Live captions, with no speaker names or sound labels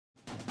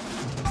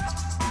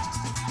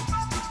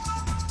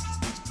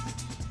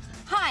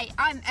Hi,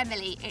 I'm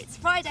Emily. It's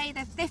Friday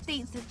the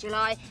 15th of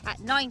July at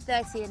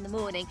 9:30 in the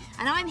morning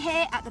and I'm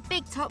here at the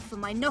Big Top for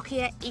my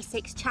Nokia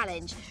E6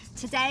 challenge.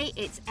 Today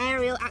it's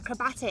aerial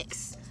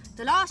acrobatics.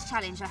 The last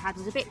challenge I had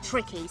was a bit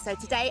tricky, so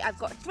today I've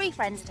got 3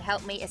 friends to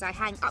help me as I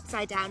hang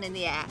upside down in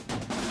the air.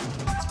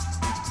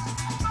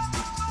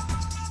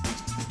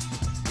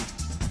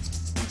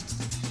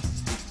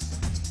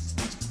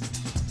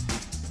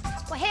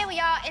 Well, here we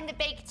are in the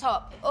Big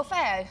Top.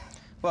 Orfeo.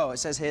 Well, it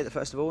says here that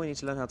first of all we need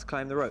to learn how to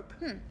climb the rope.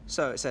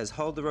 So it says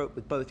hold the rope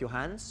with both your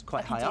hands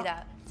quite high up. I can do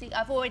that. See,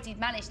 I've already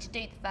managed to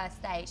do the first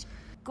stage.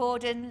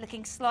 Gordon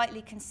looking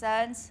slightly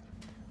concerned.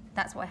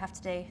 That's what I have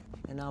to do.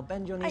 And now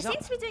bend your knees up. I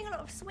seem to be doing a lot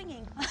of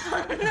swinging.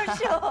 I'm not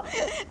sure.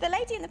 The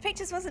lady in the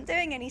pictures wasn't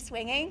doing any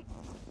swinging.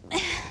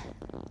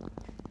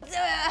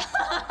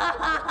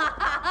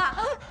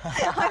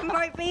 I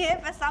might be here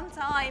for some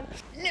time.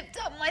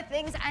 Lift up my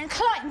things and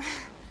climb.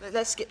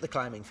 Let's skip the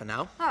climbing for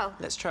now. Oh.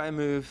 Let's try a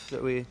move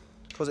that we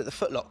calls it the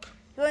footlock.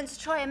 You want to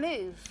try a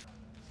move?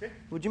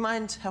 Would you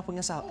mind helping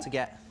us out to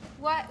get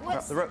What's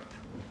up the rope?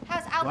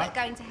 How's Albert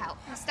going to help?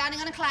 I'm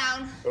standing on a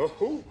clown.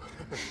 Oh.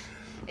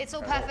 It's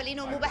all perfectly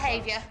normal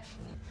behaviour.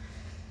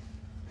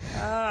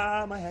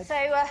 Ah, my head.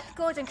 So,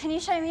 Gordon, can you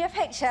show me a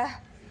picture?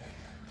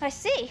 I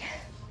see.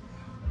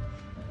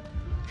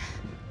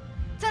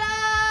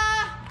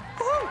 Ta-da!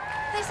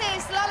 This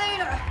is La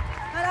Luna,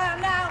 and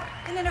I'm now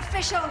in an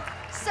official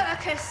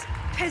circus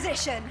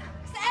position.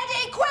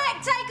 Eddie,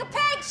 quick, take a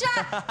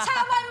picture!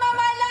 Tell my mum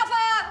I love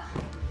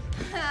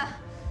her!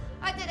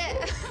 I did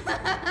it.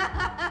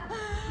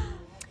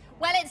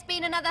 Well, it's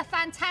been another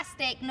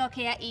fantastic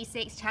Nokia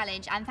E6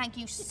 challenge, and thank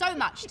you so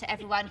much to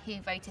everyone who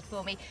voted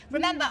for me.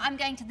 Remember, I'm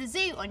going to the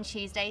zoo on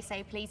Tuesday,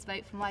 so please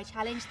vote for my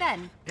challenge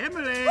then.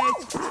 Emily! Woo!